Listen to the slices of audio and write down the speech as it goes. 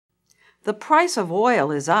The price of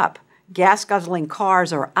oil is up, gas-guzzling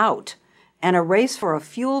cars are out, and a race for a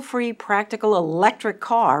fuel-free, practical electric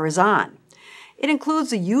car is on. It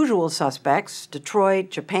includes the usual suspects,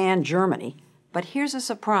 Detroit, Japan, Germany. But here's a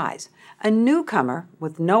surprise. A newcomer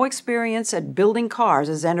with no experience at building cars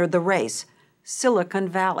has entered the race, Silicon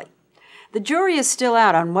Valley. The jury is still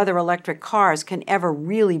out on whether electric cars can ever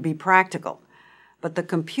really be practical. But the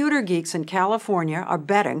computer geeks in California are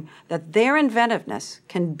betting that their inventiveness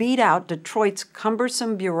can beat out Detroit's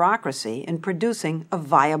cumbersome bureaucracy in producing a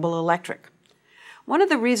viable electric. One of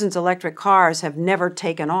the reasons electric cars have never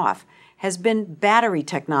taken off has been battery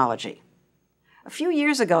technology. A few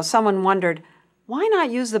years ago, someone wondered, why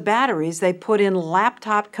not use the batteries they put in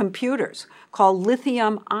laptop computers, called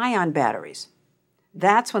lithium-ion batteries?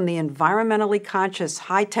 That's when the environmentally conscious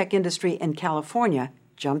high-tech industry in California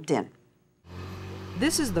jumped in.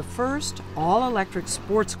 This is the first all-electric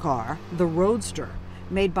sports car, the Roadster,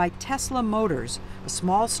 made by Tesla Motors, a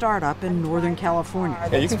small startup in Northern California.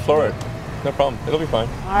 Yeah, you can floor it. No problem. It'll be fine.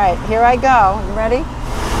 All right, here I go. You ready?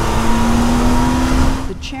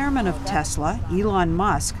 The chairman of Tesla, Elon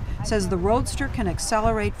Musk, says the Roadster can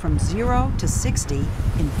accelerate from 0 to 60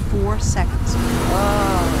 in 4 seconds.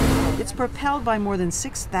 Whoa. It's propelled by more than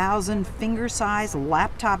 6,000 finger-sized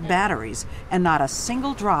laptop batteries and not a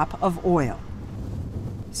single drop of oil.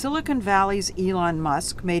 Silicon Valley's Elon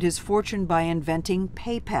Musk made his fortune by inventing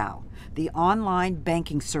PayPal, the online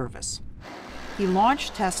banking service. He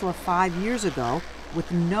launched Tesla 5 years ago with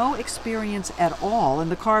no experience at all in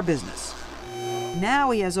the car business.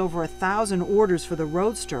 Now he has over 1,000 orders for the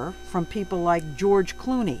Roadster from people like George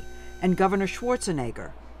Clooney and Governor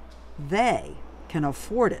Schwarzenegger. They can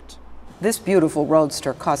afford it. This beautiful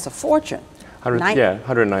Roadster costs a fortune.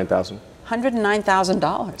 $109,000.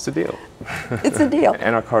 $109,000. It's a deal. It's a deal.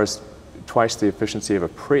 And our car is twice the efficiency of a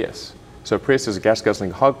Prius. So a Prius is a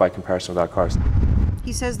gas-guzzling hog by comparison with our cars.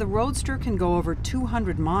 He says the Roadster can go over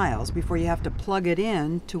 200 miles before you have to plug it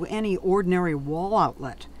in to any ordinary wall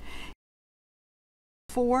outlet.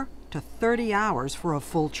 4 to 30 hours for a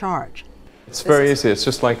full charge. It's very easy. It's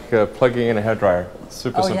just like plugging in a hairdryer. It's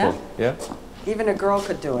super simple. Yeah? Even a girl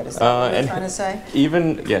could do it, is that what you're trying to say?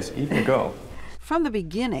 Even a girl. From the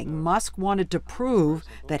beginning, Musk wanted to prove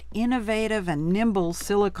that innovative and nimble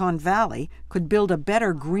Silicon Valley could build a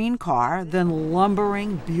better green car than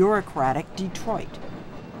lumbering, bureaucratic Detroit.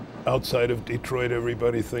 Outside of Detroit,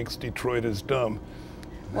 everybody thinks Detroit is dumb.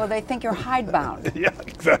 Well, they think you're hidebound. Yeah,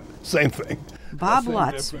 exactly. Same thing. Bob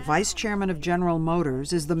Lutz, vice chairman of General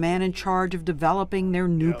Motors, is the man in charge of developing their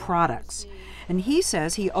new products. And he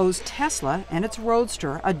says he owes Tesla and its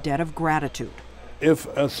Roadster a debt of gratitude. If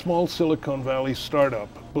a small Silicon Valley startup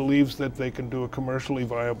believes that they can do a commercially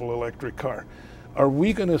viable electric car, are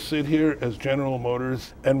we going to sit here as General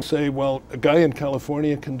Motors and say, well, a guy in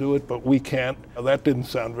California can do it, but we can't? Now, that didn't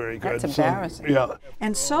sound very good. That's embarrassing. Yeah.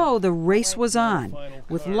 And so the race was on,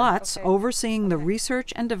 with Lutz overseeing the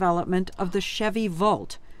research and development of the Chevy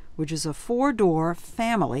Volt, which is a 4-door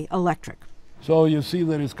family electric. So you see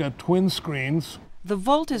that it's got twin screens. The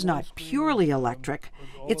Volt is not purely electric.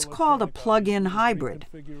 It's called a plug-in hybrid.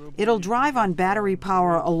 It'll drive on battery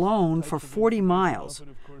power alone for 40 miles.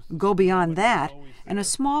 Go beyond that, and a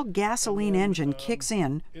small gasoline engine kicks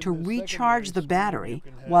in to recharge the battery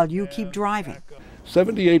while you keep driving.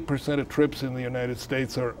 78% of trips in the United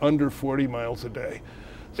States are under 40 miles a day.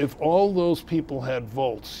 If all those people had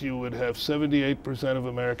Volts, you would have 78% of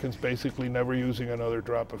Americans basically never using another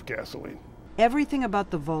drop of gasoline. Everything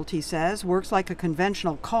about the Volt, he says, works like a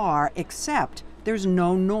conventional car, except there's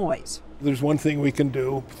no noise. There's one thing we can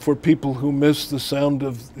do for people who miss the sound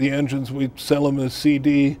of the engines. We sell them a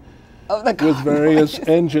CD with various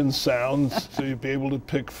engine sounds. So you'd be able to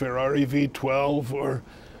pick Ferrari V12 or,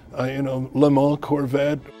 Le Mans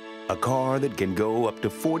Corvette. A car that can go up to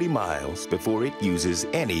 40 miles before it uses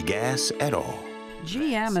any gas at all.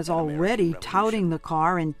 GM is already touting the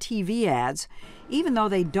car in TV ads, even though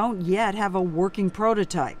they don't yet have a working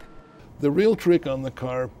prototype. The real trick on the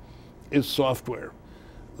car is software.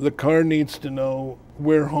 The car needs to know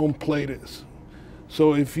where home plate is.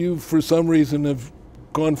 So if you, for some reason, have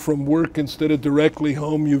gone from work instead of directly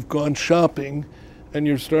home, you've gone shopping, and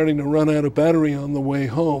you're starting to run out of battery on the way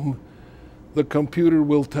home, the computer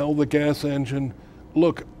will tell the gas engine,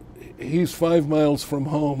 look, he's 5 miles from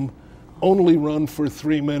home, only run for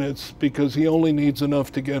 3 minutes because he only needs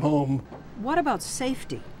enough to get home. What about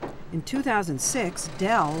safety? In 2006,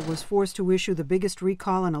 Dell was forced to issue the biggest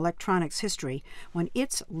recall in electronics history when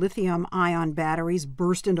its lithium-ion batteries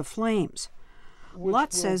burst into flames.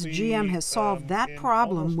 Lutz says GM has solved that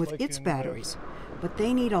problem with its batteries, but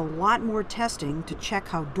they need a lot more testing to check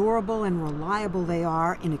how durable and reliable they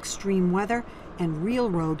are in extreme weather and real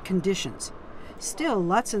road conditions. Still,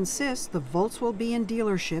 Lutz insists the Volts will be in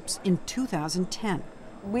dealerships in 2010.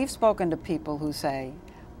 We've spoken to people who say,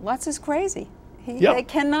 Lutz is crazy. They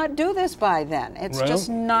cannot do this by then. It's just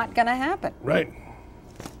not going to happen. Right.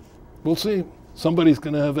 We'll see. Somebody's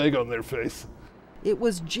going to have egg on their face. It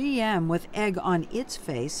was GM with egg on its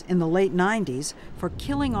face in the late 90s for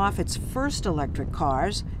killing off its first electric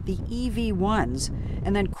cars, the EV1s,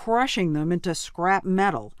 and then crushing them into scrap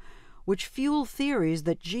metal, which fueled theories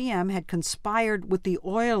that GM had conspired with the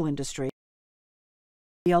oil industry.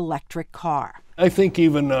 The electric car. I think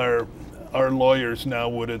even our lawyers now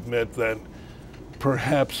would admit that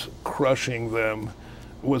perhaps crushing them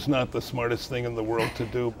was not the smartest thing in the world to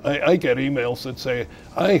do. I get emails that say,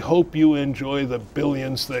 I hope you enjoy the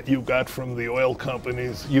billions that you got from the oil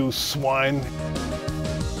companies, you swine.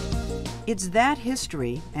 It's that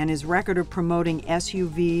history and his record of promoting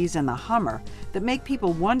SUVs and the Hummer that make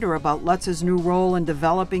people wonder about Lutz's new role in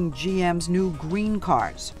developing GM's new green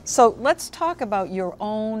cars. So let's talk about your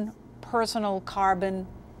own personal carbon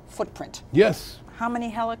footprint. Yes. How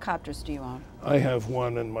many helicopters do you own? I have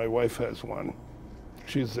one and my wife has one.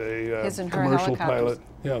 She's a His and her commercial helicopters. pilot.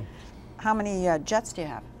 Yeah. How many jets do you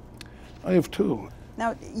have? I have two.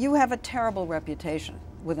 Now, you have a terrible reputation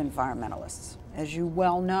with environmentalists, as you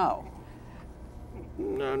well know.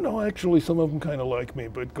 No, actually, some of them kind of like me,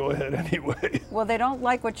 but go ahead anyway. Well, they don't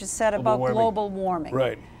like what you said about global warming.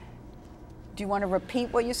 Right. Do you want to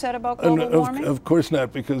repeat what you said about global warming? Of course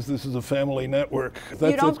not, because this is a family network.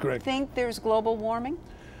 You don't correct. think there's global warming?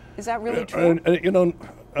 Is that really true? You know,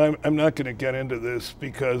 I'm not going to get into this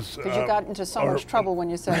because you got into so much trouble when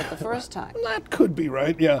you said it the first time. That could be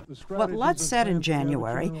right, yeah. What Lutz said in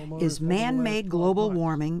January is man-made global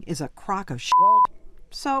warming is a crock of shit.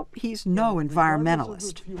 So he's no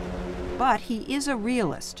environmentalist. But he is a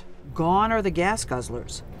realist. Gone are the gas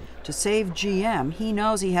guzzlers. To save GM, he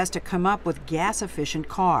knows he has to come up with gas-efficient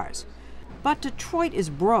cars. But Detroit is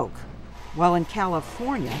broke, while in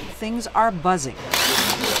California, things are buzzing.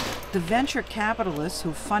 The venture capitalists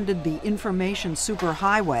who funded the information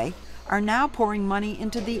superhighway are now pouring money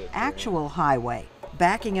into the actual highway,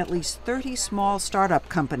 backing at least 30 small startup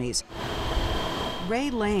companies. Ray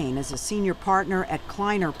Lane is a senior partner at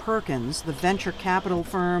Kleiner Perkins, the venture capital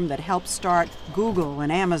firm that helped start Google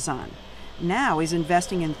and Amazon. Now he's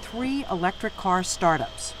investing in 3 electric car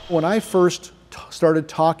startups. When I first started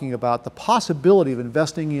talking about the possibility of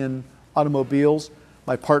investing in automobiles,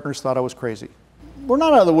 my partners thought I was crazy. We're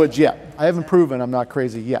not out of the woods yet. I haven't proven I'm not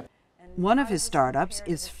crazy yet. One of his startups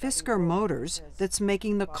is Fisker Motors that's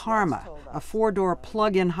making the Karma, a 4-door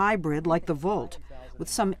plug-in hybrid like the Volt, with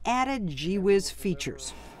some added gee-whiz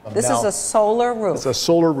features. This is a solar roof. It's a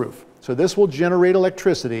solar roof. So this will generate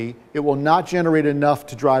electricity. It will not generate enough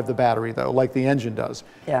to drive the battery, though, like the engine does.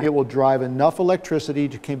 Yeah. It will drive enough electricity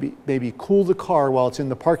to maybe cool the car while it's in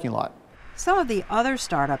the parking lot. Some of the other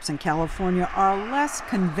startups in California are less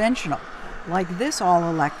conventional, like this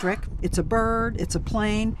all-electric. It's a bird, it's a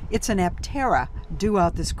plane, it's an Aptera due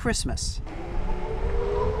out this Christmas.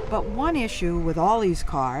 But one issue with all these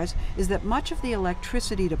cars is that much of the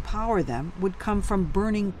electricity to power them would come from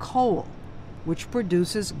burning coal, which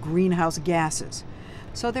produces greenhouse gases.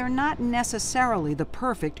 So they're not necessarily the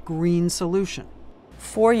perfect green solution.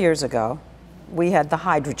 4 years ago, we had the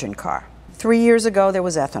hydrogen car. 3 years ago, there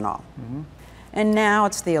was ethanol. And now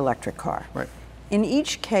it's the electric car. Right. In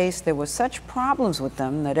each case, there were such problems with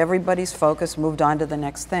them that everybody's focus moved on to the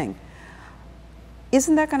next thing.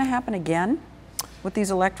 Isn't that going to happen again with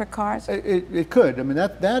these electric cars? It could. I mean,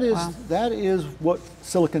 that is what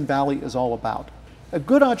Silicon Valley is all about. A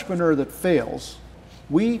good entrepreneur that fails,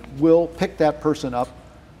 we will pick that person up,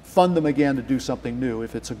 fund them again to do something new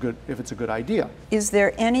if it's a good idea. Is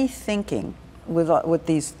there any thinking with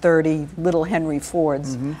these 30 little Henry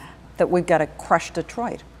Fords that we've got to crush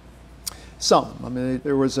Detroit? Some. I mean,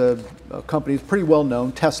 there was a company that's pretty well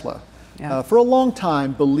known, Tesla. Yeah. For a long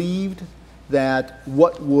time believed that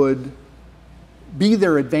what would be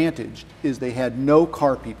their advantage is they had no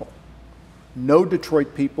car people, no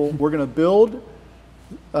Detroit people. We're going to build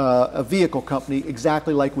a vehicle company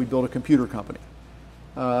exactly like we build a computer company.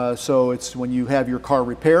 So it's when you have your car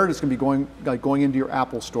repaired, it's going to be going into your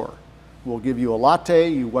Apple store. We'll give you a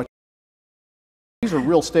latte. These are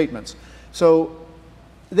real statements. So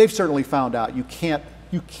they've certainly found out you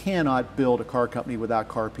cannot build a car company without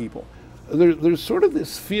car people. There's sort of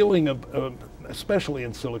this feeling of, especially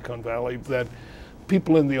in Silicon Valley, that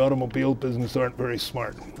people in the automobile business aren't very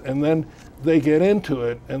smart. And then they get into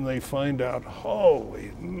it and they find out,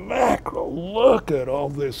 holy mackerel, look at all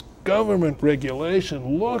this government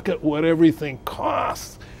regulation, look at what everything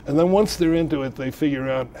costs. And then once they're into it, they figure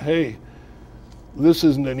out, hey, this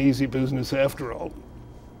isn't an easy business after all.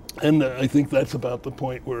 And I think that's about the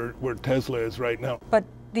point where Tesla is right now. But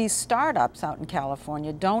these startups out in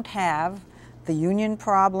California don't have the union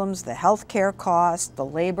problems, the health care costs, the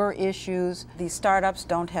labor issues. These startups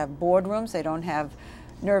don't have boardrooms, they don't have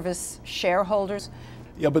nervous shareholders.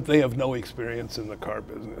 Yeah, but they have no experience in the car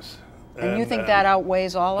business. And you think that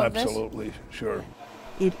outweighs all of this? Absolutely, sure.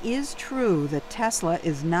 It is true that Tesla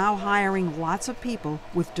is now hiring lots of people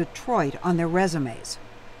with Detroit on their resumes.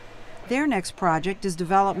 Their next project is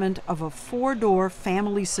development of a 4-door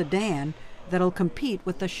family sedan that'll compete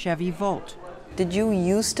with the Chevy Volt. Did you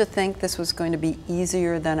used to think this was going to be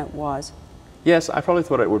easier than it was? Yes, I probably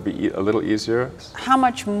thought it would be a little easier. How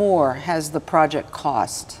much more has the project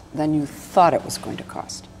cost than you thought it was going to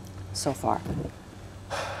cost so far?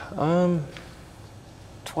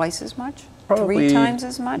 Twice as much? Probably, 3 times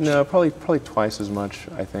as much? No, probably twice as much,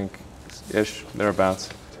 I think, ish, thereabouts.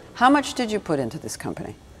 How much did you put into this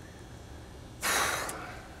company?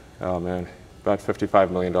 Oh man, about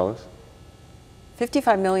 $55 million.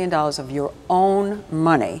 $55 million of your own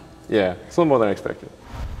money. Yeah, it's a little more than I expected.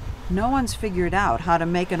 No one's figured out how to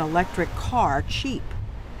make an electric car cheap.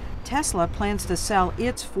 Tesla plans to sell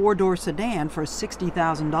its 4-door sedan for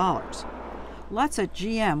 $60,000. Lutz at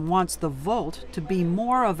GM wants the Volt to be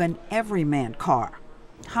more of an everyman car.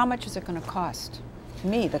 How much is it going to cost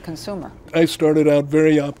me, the consumer? I started out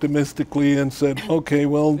very optimistically and said, okay,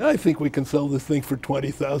 well, I think we can sell this thing for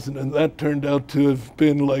 $20,000, and that turned out to have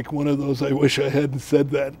been like one of those, I wish I hadn't said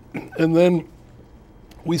that. And then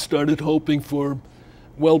we started hoping for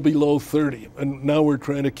well below 30, and now we're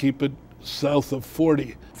trying to keep it south of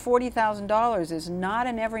 40. $40,000 is not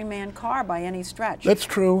an everyman car by any stretch. That's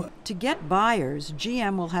true. To get buyers,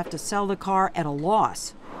 GM will have to sell the car at a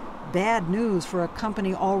loss. Bad news for a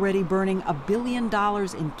company already burning $1 billion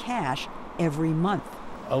in cash every month.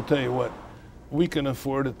 I'll tell you what, we can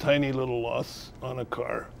afford a tiny little loss on a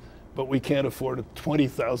car, but we can't afford a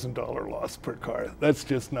 $20,000 loss per car. That's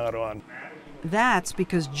just not on. That's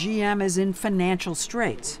because GM is in financial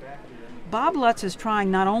straits. Bob Lutz is trying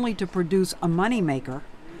not only to produce a moneymaker,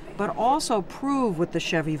 but also prove with the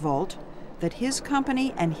Chevy Volt that his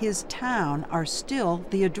company and his town are still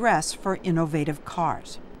the address for innovative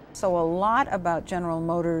cars. So a lot about General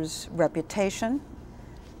Motors' reputation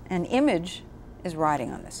and image is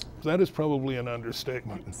riding on this. That is probably an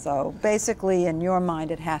understatement. So basically, in your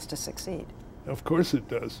mind, it has to succeed. Of course it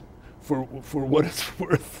does. For what it's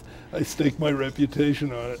worth, I stake my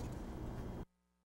reputation on it.